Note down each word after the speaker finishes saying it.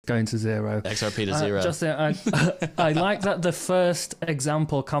going to zero. XRP to zero. Justin, I like that the first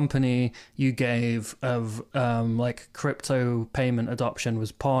example company you gave of like crypto payment adoption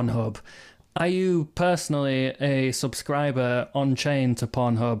was Pornhub. Are you personally a subscriber on chain to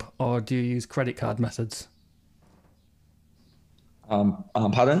Pornhub, or do you use credit card methods?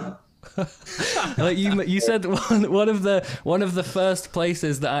 Pardon? Like you said one of the first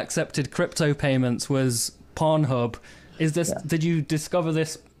places that accepted crypto payments was Pornhub. Is this Did you discover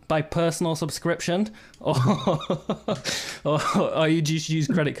this by personal subscription, or you just use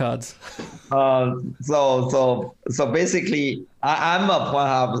credit cards? So basically, I'm a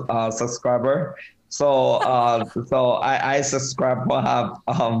Pornhub subscriber. So I subscribe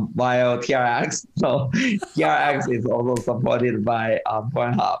Pornhub via TRX. So TRX is also supported by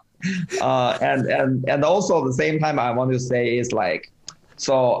Pornhub. And also at the same time, I want to say is like,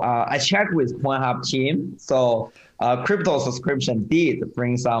 so I checked with Pornhub team. So crypto subscription did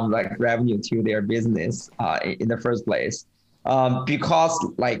bring some like revenue to their business in the first place, because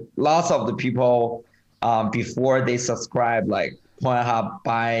like lots of the people before they subscribe like Pornhub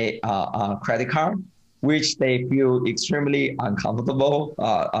buy a credit card, which they feel extremely uncomfortable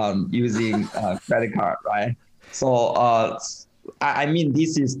using credit card, right? So I mean,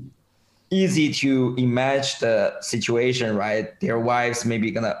 this is easy to imagine the situation, right? Their wives maybe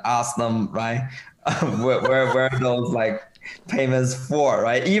gonna ask them, right? where those like payments for,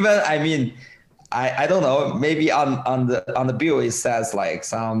 right? Even I mean, I don't know, maybe on the bill it says like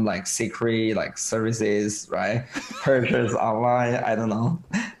some like secret like services, right? Purchase online, I don't know.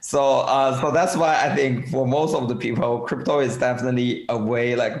 So so that's why I think for most of the people, crypto is definitely a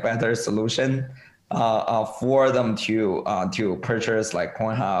way like better solution for them to purchase like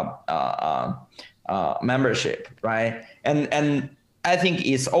Pornhub membership, right? And I think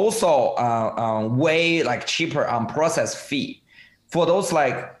it's also way like cheaper on process fee. For those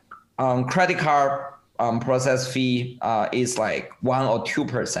like credit card process fee is like 1 or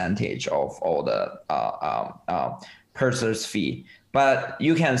 2% of all the purchase fee. But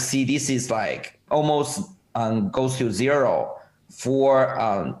you can see this is like almost goes to zero for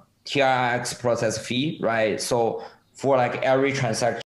TRX process fee, right? So for like every transaction